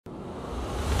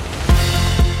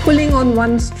Pulling on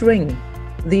one string,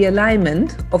 the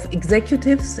alignment of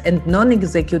executives and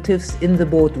non-executives in the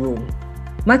boardroom.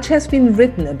 Much has been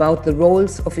written about the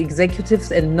roles of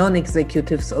executives and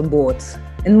non-executives on boards,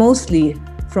 and mostly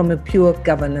from a pure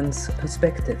governance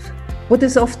perspective. What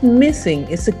is often missing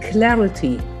is the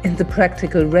clarity and the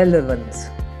practical relevance.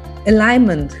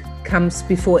 Alignment comes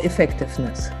before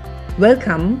effectiveness.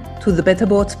 Welcome to the Better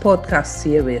Boards podcast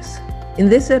series. In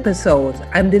this episode,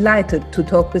 I'm delighted to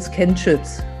talk with Ken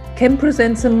Schuetz. Ken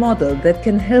presents a model that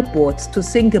can help boards to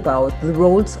think about the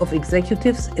roles of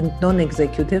executives and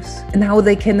non-executives and how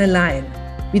they can align.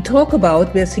 We talk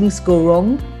about where things go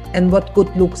wrong and what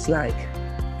good looks like.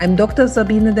 I'm Dr.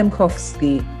 Sabine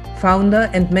Demkowski, founder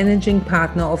and managing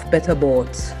partner of Better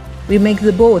Boards. We make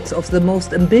the boards of the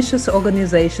most ambitious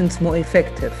organizations more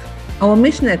effective. Our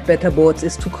mission at Better Boards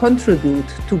is to contribute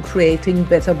to creating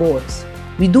better boards.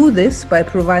 We do this by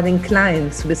providing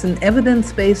clients with an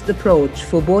evidence-based approach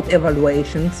for board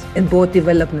evaluations and board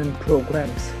development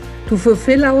programs. To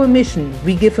fulfill our mission,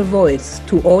 we give a voice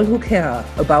to all who care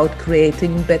about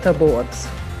creating better boards.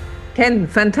 Ken,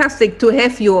 fantastic to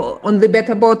have you on the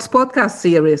Better Boards podcast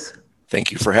series.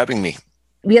 Thank you for having me.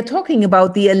 We are talking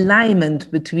about the alignment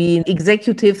between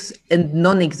executives and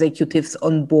non-executives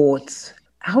on boards.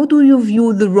 How do you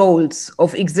view the roles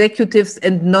of executives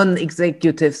and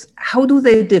non-executives? How do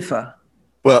they differ?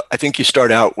 Well, I think you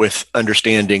start out with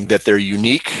understanding that they're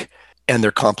unique and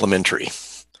they're complementary,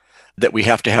 that we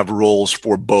have to have roles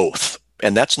for both.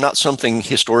 And that's not something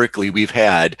historically we've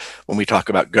had when we talk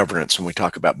about governance, when we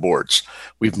talk about boards.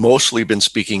 We've mostly been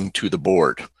speaking to the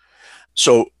board.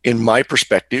 So in my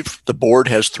perspective, the board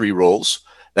has three roles.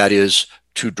 That is,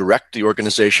 to direct the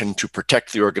organization, to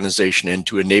protect the organization, and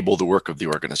to enable the work of the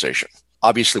organization.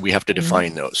 Obviously, we have to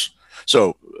define those.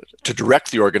 So to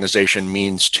direct the organization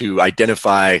means to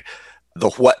identify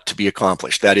the what to be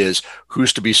accomplished. That is,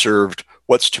 who's to be served,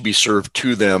 what's to be served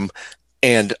to them,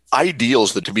 and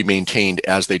ideals that to be maintained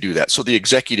as they do that. So the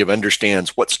executive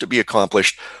understands what's to be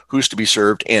accomplished, who's to be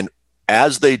served, and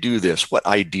as they do this, what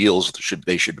ideals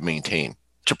they should maintain.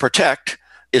 To protect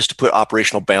is to put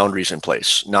operational boundaries in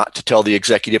place, not to tell the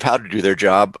executive how to do their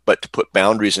job, but to put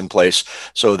boundaries in place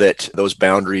so that those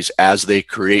boundaries, as they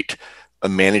create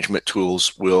management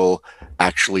tools, will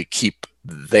actually keep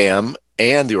them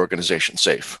and the organization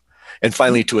safe. And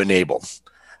finally, to enable.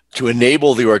 To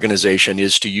enable the organization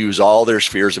is to use all their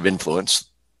spheres of influence,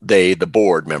 the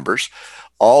board members,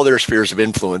 all their spheres of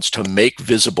influence to make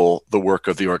visible the work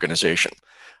of the organization.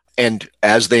 And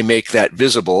as they make that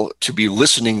visible, to be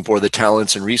listening for the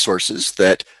talents and resources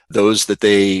that those that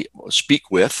they speak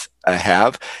with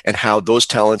have, and how those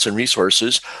talents and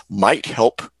resources might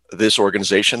help this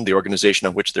organization, the organization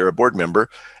of which they're a board member,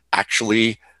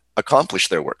 actually accomplish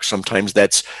their work. Sometimes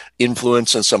that's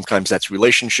influence, and sometimes that's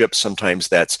relationships, sometimes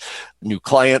that's new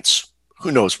clients.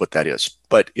 Who knows what that is?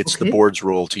 But it's the board's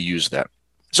role to use that.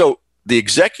 So the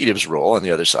executive's role on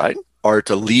the other side are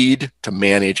to lead, to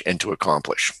manage, and to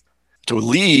accomplish. To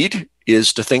lead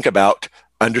is to think about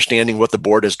understanding what the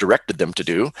board has directed them to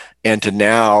do, and to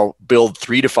now build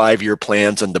 3 to 5 year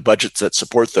plans and the budgets that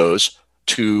support those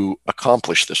to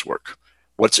accomplish this work.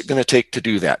 What's it going to take to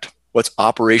do that? What's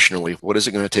operationally, what is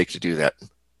it going to take to do that?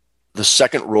 The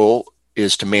second role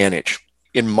is to manage.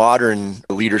 In modern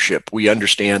leadership, we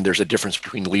understand there's a difference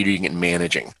between leading and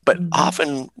managing, but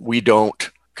often we don't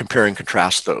compare and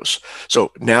contrast those.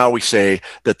 So now we say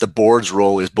that the board's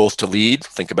role is both to lead,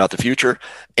 think about the future,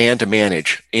 and to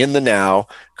manage in the now,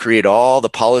 create all the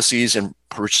policies and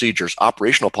procedures,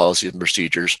 operational policies and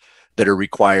procedures that are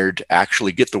required to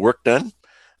actually get the work done,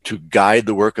 to guide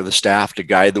the work of the staff, to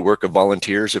guide the work of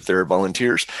volunteers if there are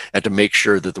volunteers, and to make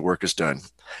sure that the work is done.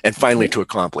 And finally, to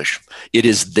accomplish. It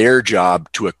is their job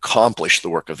to accomplish the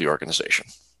work of the organization.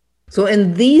 So,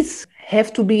 and these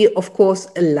have to be, of course,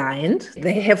 aligned.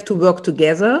 They have to work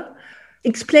together.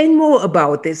 Explain more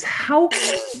about this. How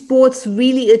can boards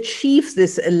really achieve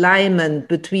this alignment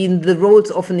between the roles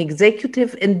of an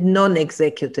executive and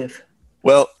non-executive?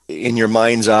 Well, in your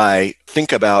mind's eye,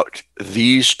 think about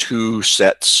these two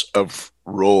sets of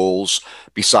roles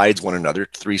besides one another,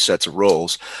 3 sets of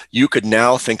roles. You could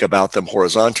now think about them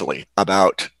horizontally,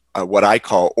 about what I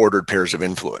call ordered pairs of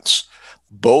influence.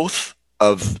 Both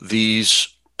of these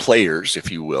players,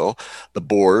 if you will, the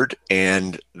board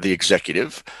and the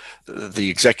executive and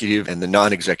the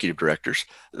non-executive directors,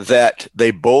 that they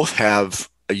both have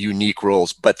unique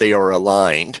roles, but they are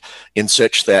aligned in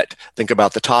such that, think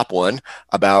about the top one,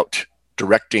 about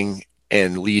directing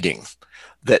and leading,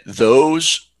 that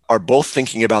those are both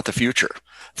thinking about the future.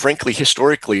 Frankly,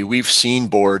 historically, we've seen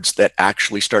boards that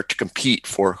actually start to compete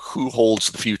for who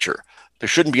holds the future. There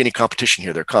shouldn't be any competition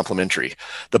here. They're complementary.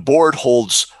 The board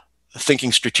holds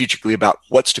thinking strategically about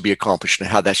what's to be accomplished and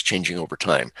how that's changing over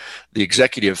time. The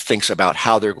executive thinks about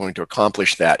how they're going to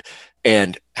accomplish that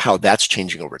and how that's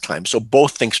changing over time. So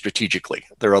both think strategically.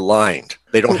 They're aligned.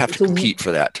 They don't have to compete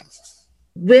for that.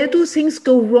 Where do things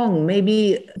go wrong?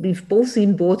 Maybe we've both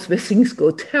seen boards where things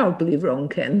go terribly wrong,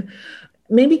 Ken.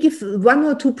 Maybe give one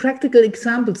or two practical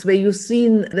examples where you've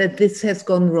seen that this has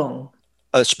gone wrong.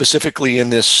 Specifically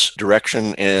in this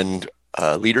direction and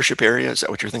leadership area, is that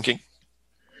what you're thinking?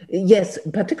 Yes,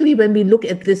 particularly when we look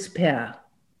at this pair.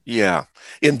 Yeah.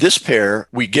 In this pair,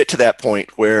 we get to that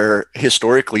point where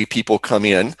historically people come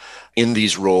in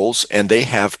these roles and they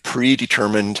have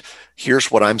predetermined,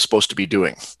 here's what I'm supposed to be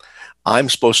doing. I'm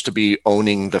supposed to be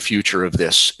owning the future of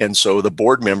this. And so the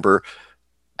board member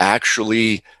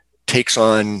actually takes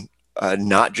on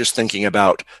not just thinking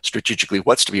about strategically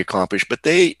what's to be accomplished, but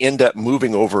they end up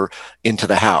moving over into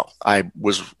the how. I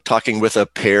was talking with a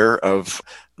pair of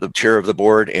the chair of the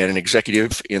board and an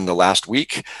executive in the last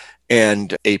week,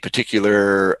 and a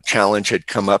particular challenge had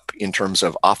come up in terms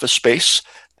of office space.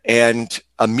 And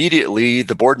immediately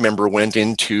the board member went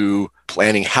into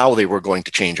planning how they were going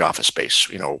to change office space,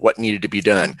 what needed to be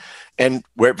done. And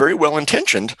we're very well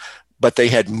intentioned, but they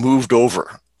had moved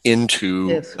over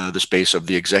into the space of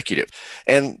the executive.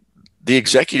 And the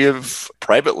executive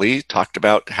privately talked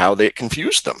about how they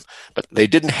confused them, but they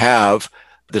didn't have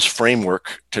this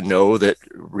framework to know that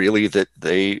really that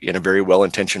they, in a very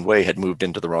well-intentioned way, had moved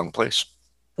into the wrong place.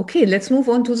 Okay, let's move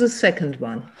on to the second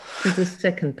one, to the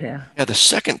second pair. Yeah, the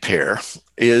second pair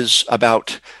is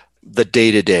about the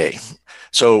day-to-day.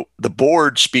 So the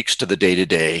board speaks to the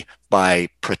day-to-day by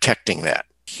protecting that.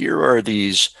 Here are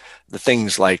the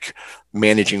things like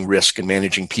managing risk and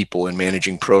managing people and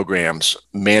managing programs,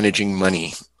 managing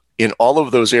money. In all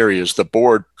of those areas, the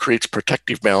board creates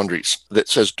protective boundaries that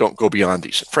says don't go beyond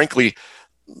these. Frankly,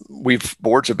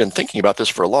 boards have been thinking about this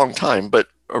for a long time, but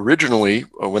originally,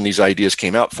 when these ideas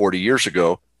came out 40 years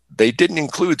ago, they didn't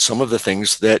include some of the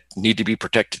things that need to be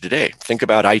protected today. Think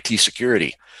about IT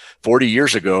security. 40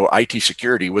 years ago, IT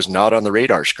security was not on the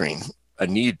radar screen, a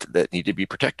need that needed to be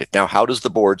protected. Now, how does the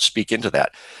board speak into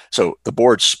that? So the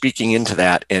board speaking into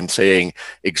that and saying,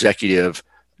 executive,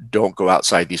 don't go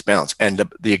outside these bounds. And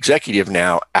the executive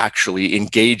now actually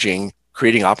engaging,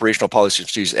 creating operational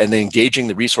policies and then engaging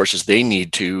the resources they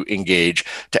need to engage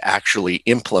to actually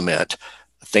implement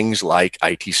things like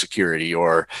IT security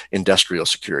or industrial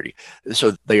security.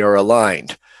 So they are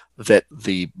aligned, that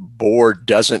the board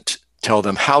doesn't tell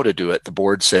them how to do it. The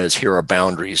board says, here are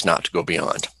boundaries not to go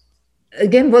beyond.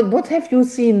 Again, what have you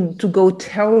seen to go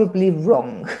terribly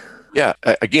wrong? Yeah,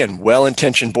 again,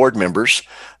 well-intentioned board members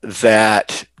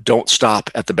that don't stop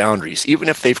at the boundaries. Even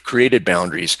if they've created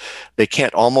boundaries, they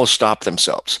can't almost stop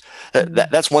themselves.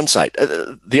 That's one side.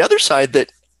 The other side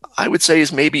that I would say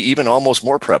is maybe even almost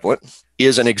more prevalent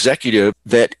is an executive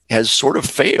that has sort of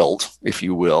failed, if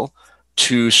you will,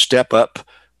 to step up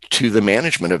to the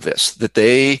management of this, that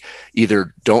they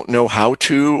either don't know how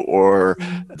to or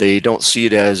they don't see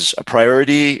it as a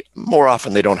priority. More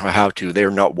often, they don't know how to.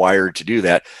 They're not wired to do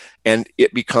that. And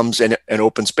it becomes an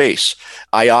open space.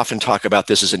 I often talk about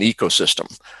this as an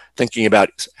ecosystem. Thinking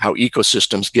about how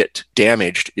ecosystems get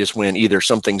damaged is when either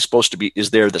something's supposed to be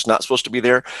is there that's not supposed to be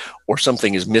there, or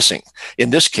something is missing. In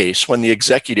this case, when the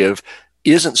executive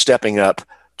isn't stepping up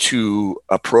to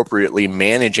appropriately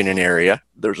manage in an area,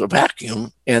 there's a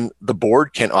vacuum, and the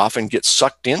board can often get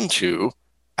sucked into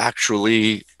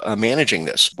actually managing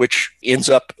this, which ends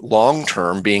up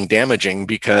long-term being damaging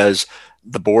because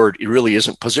the board really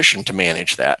isn't positioned to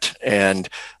manage that. And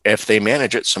if they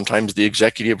manage it, sometimes the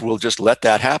executive will just let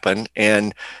that happen.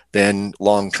 And then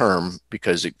long-term,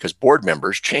 because board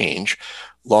members change,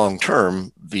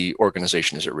 long-term, the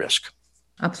organization is at risk.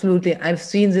 Absolutely. I've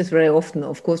seen this very often,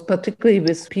 of course, particularly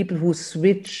with people who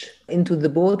switch into the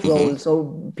board roles,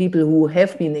 or people who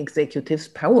have been executives,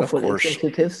 powerful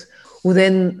executives, who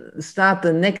then start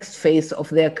the next phase of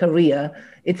their career.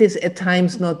 It is at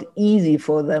times not easy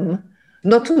for them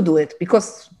not to do it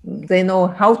because they know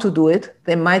how to do it.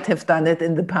 They might have done it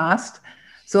in the past.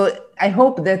 So I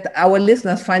hope that our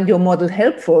listeners find your model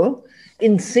helpful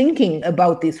in thinking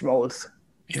about these roles.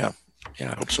 Yeah, I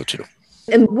hope so too.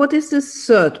 And what is the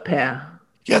third pair?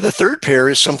 Yeah, the third pair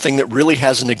is something that really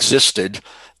hasn't existed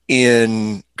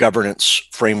in governance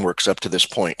frameworks up to this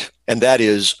point. And that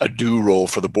is a do role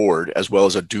for the board as well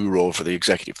as a do role for the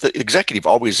executive. The executive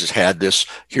always has had this,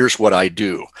 here's what I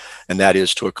do, and that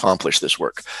is to accomplish this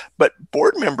work. But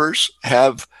board members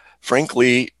have,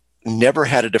 frankly, never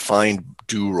had a defined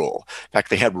do role. In fact,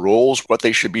 they had roles, what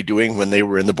they should be doing when they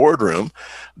were in the boardroom.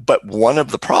 But one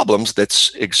of the problems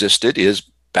that's existed is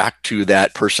back to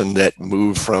that person that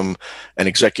moved from an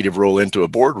executive role into a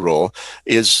board role,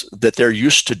 is that they're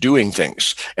used to doing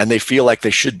things and they feel like they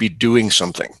should be doing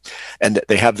something, and that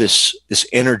they have this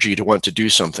energy to want to do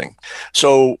something.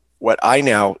 So what I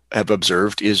now have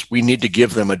observed is we need to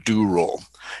give them a do role.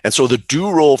 And so the do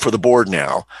role for the board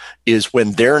now is,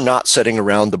 when they're not sitting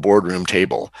around the boardroom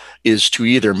table, is to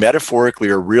either metaphorically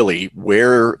or really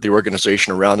wear the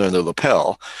organization around on their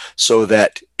lapel, so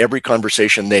that every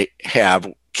conversation they have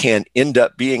can end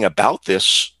up being about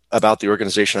the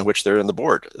organization on which they're in the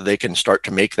board. They can start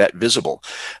to make that visible.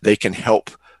 They can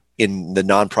help in the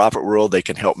nonprofit world. They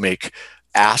can help make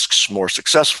asks more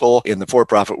successful in the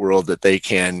for-profit world, that they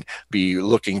can be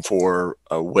looking for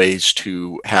ways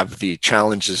to have the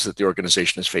challenges that the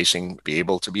organization is facing be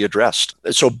able to be addressed.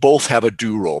 So both have a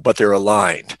do role, but they're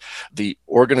aligned. The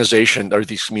organization, or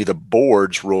the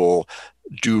board's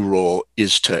do role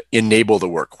is to enable the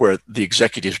work, where the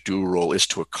executive's do role is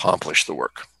to accomplish the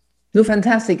work. No,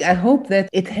 fantastic. I hope that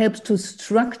it helps to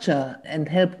structure and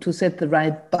help to set the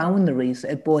right boundaries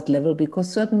at board level,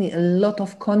 because certainly a lot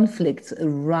of conflicts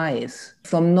arise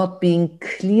from not being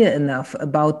clear enough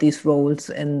about these roles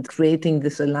and creating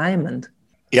this alignment.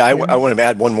 Yeah, I want to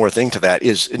add one more thing to that,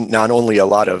 is not only a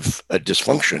lot of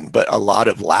dysfunction, but a lot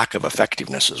of lack of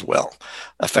effectiveness as well.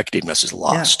 Effectiveness is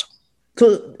lost. Yeah.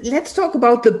 So let's talk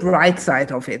about the bright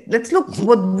side of it. Let's look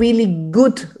what really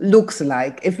good looks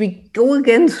like. If we go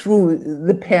again through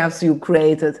the pairs you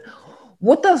created,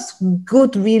 what does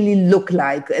good really look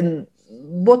like, and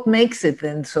what makes it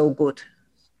then so good?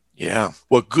 Yeah.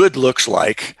 What good looks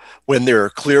like when there are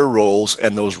clear roles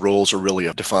and those roles are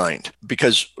really defined.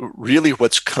 Because really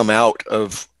what's come out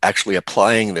of actually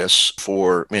applying this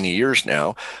for many years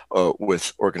now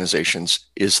with organizations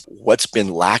is what's been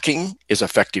lacking is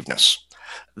effectiveness.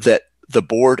 That the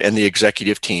board and the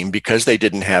executive team, because they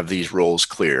didn't have these roles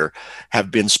clear, have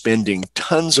been spending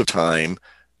tons of time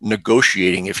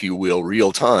negotiating, if you will,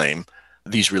 real time,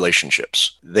 these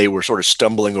relationships. They were sort of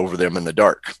stumbling over them in the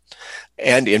dark.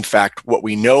 And in fact, what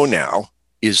we know now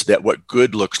is that what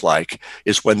good looks like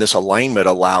is when this alignment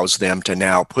allows them to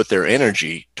now put their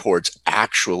energy towards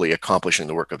actually accomplishing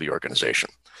the work of the organization.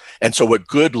 And so what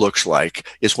good looks like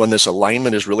is when this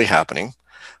alignment is really happening,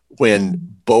 when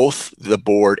both the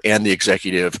board and the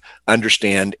executive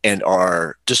understand and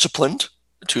are disciplined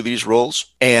to these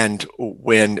roles, and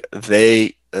when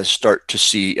they start to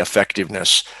see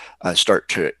effectiveness start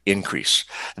to increase.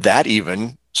 That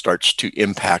even starts to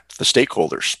impact the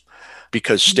stakeholders,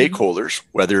 because stakeholders,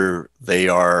 whether they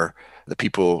are the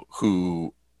people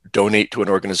who donate to an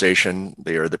organization,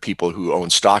 they are the people who own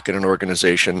stock in an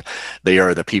organization, they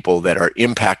are the people that are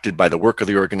impacted by the work of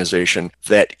the organization,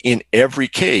 that in every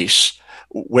case,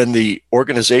 when the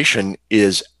organization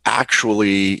is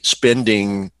actually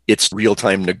spending its real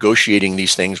time negotiating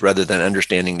these things rather than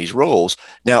understanding these roles,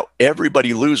 now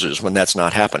everybody loses when that's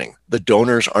not happening. The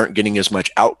donors aren't getting as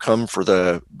much outcome for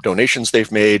the donations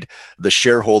they've made. The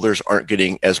shareholders aren't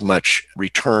getting as much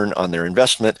return on their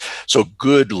investment. So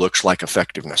good looks like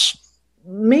effectiveness.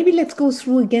 Maybe let's go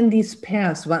through again these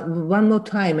pairs one more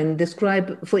time and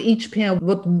describe for each pair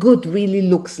what good really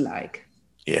looks like.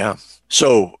 Yeah.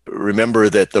 So remember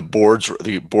that the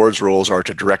board's roles are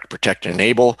to direct, protect, and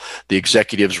enable. The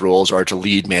executive's roles are to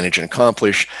lead, manage, and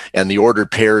accomplish. And the ordered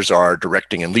pairs are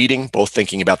directing and leading, both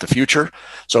thinking about the future.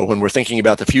 So when we're thinking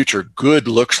about the future, good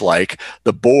looks like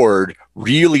the board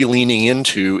really leaning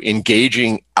into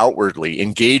engaging outwardly,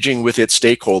 engaging with its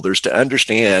stakeholders to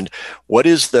understand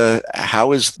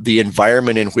how is the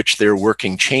environment in which they're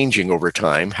working changing over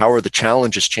time? How are the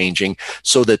challenges changing,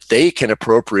 so that they can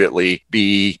appropriately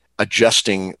be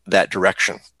adjusting that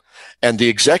direction. And the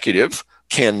executive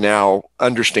can now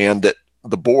understand that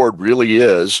the board really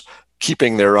is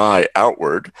keeping their eye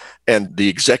outward, and the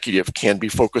executive can be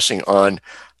focusing on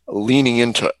leaning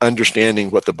into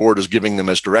understanding what the board is giving them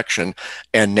as direction,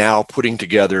 and now putting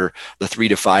together the 3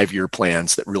 to 5 year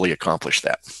plans that really accomplish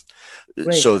that.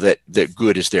 Right. So that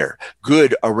good is there.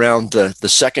 Good around the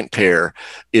second pair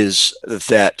is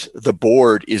that the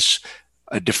board is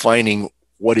defining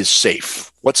what is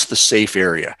safe. What's the safe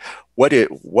area? What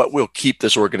will keep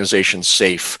this organization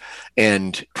safe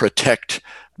and protect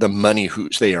the money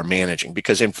whose they are managing?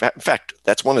 Because in fact,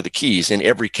 that's one of the keys in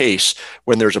every case.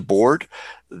 When there's a board,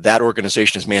 that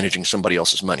organization is managing somebody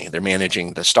else's money. They're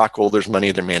managing the stockholders'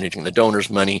 money. They're managing the donors'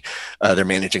 money. They're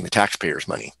managing the taxpayers'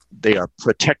 money. They are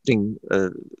protecting.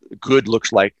 Good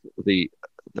looks like the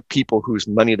people whose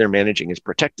money they're managing is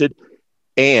protected,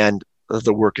 and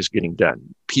the work is getting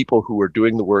done. People who are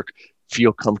doing the work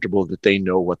feel comfortable that they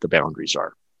know what the boundaries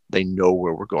are. They know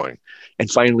where we're going. And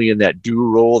finally, in that do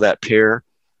role, that pair,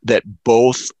 that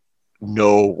both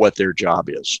know what their job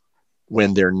is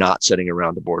when they're not sitting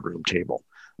around the boardroom table.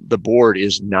 The board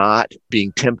is not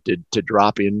being tempted to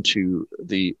drop into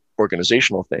the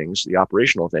organizational things, the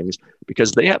operational things,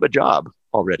 because they have a job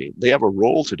already. They have a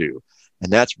role to do,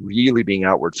 and that's really being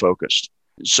outward focused.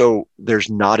 So there's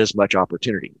not as much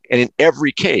opportunity. And in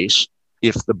every case,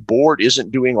 if the board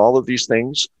isn't doing all of these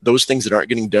things, those things that aren't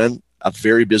getting done, a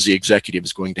very busy executive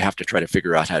is going to have to try to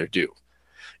figure out how to do.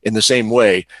 In the same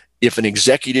way, if an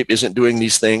executive isn't doing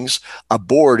these things, a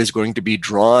board is going to be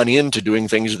drawn into doing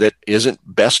things that isn't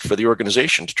best for the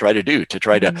organization to try to do, to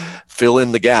try to fill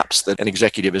in the gaps that an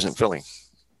executive isn't filling.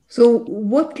 So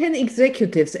what can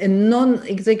executives and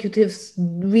non-executives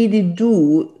really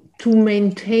do to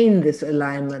maintain this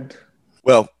alignment?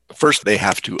 Well, first they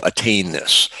have to attain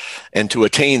this. And to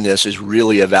attain this is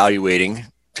really evaluating,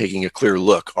 taking a clear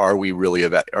look. Are we really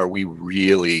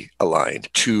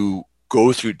aligned? To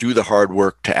go through, do the hard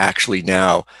work to actually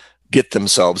now get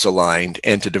themselves aligned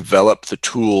and to develop the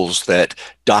tools that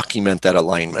document that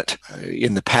alignment.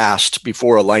 In the past,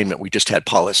 before alignment, we just had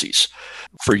policies.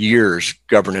 For years,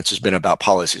 governance has been about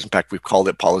policies. In fact, we've called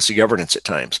it policy governance at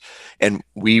times. And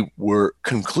we were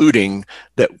concluding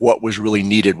that what was really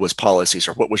needed was policies,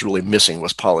 or what was really missing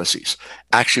was policies.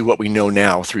 Actually, what we know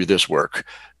now through this work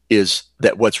is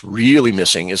that what's really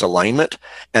missing is alignment,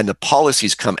 and the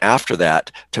policies come after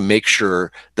that to make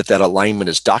sure that that alignment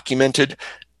is documented.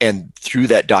 And through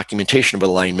that documentation of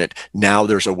alignment, now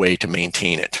there's a way to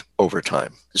maintain it over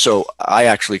time. So I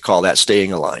actually call that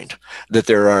staying aligned, that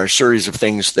there are a series of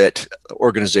things that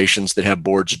organizations that have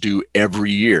boards do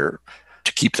every year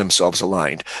to keep themselves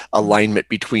aligned. Alignment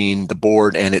between the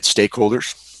board and its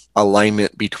stakeholders,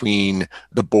 alignment between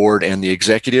the board and the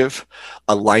executive,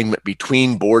 alignment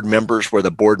between board members where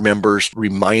the board members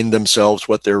remind themselves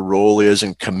what their role is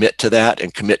and commit to that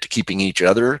and commit to keeping each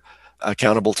other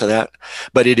accountable to that.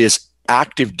 But it is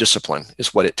active discipline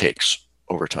is what it takes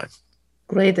over time.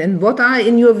 Great. And what are,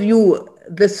 in your view,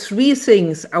 the 3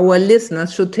 things our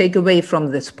listeners should take away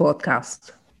from this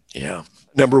podcast? Yeah.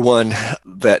 Number one,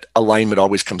 that alignment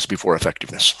always comes before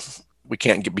effectiveness. We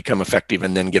can't become effective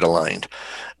and then get aligned.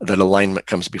 That alignment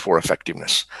comes before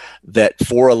effectiveness. That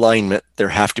for alignment, there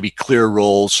have to be clear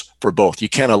roles for both. You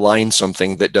can't align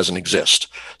something that doesn't exist.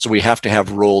 So we have to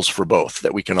have roles for both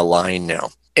that we can align now.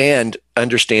 And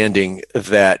understanding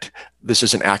that this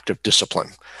is an act of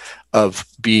discipline, of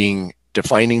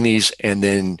defining these, and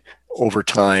then over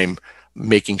time,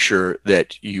 making sure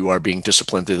that you are being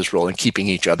disciplined through this role and keeping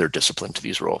each other disciplined to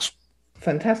these roles.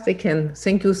 Fantastic, Ken.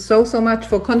 Thank you so much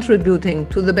for contributing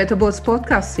to the Better Boards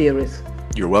podcast series.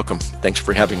 You're welcome. Thanks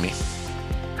for having me.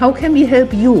 How can we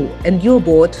help you and your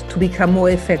board to become more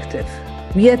effective?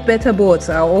 We at Better Boards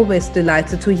are always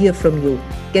delighted to hear from you.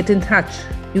 Get in touch.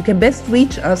 You can best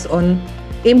reach us on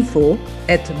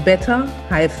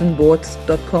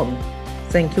info@better-boards.com.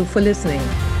 Thank you for listening.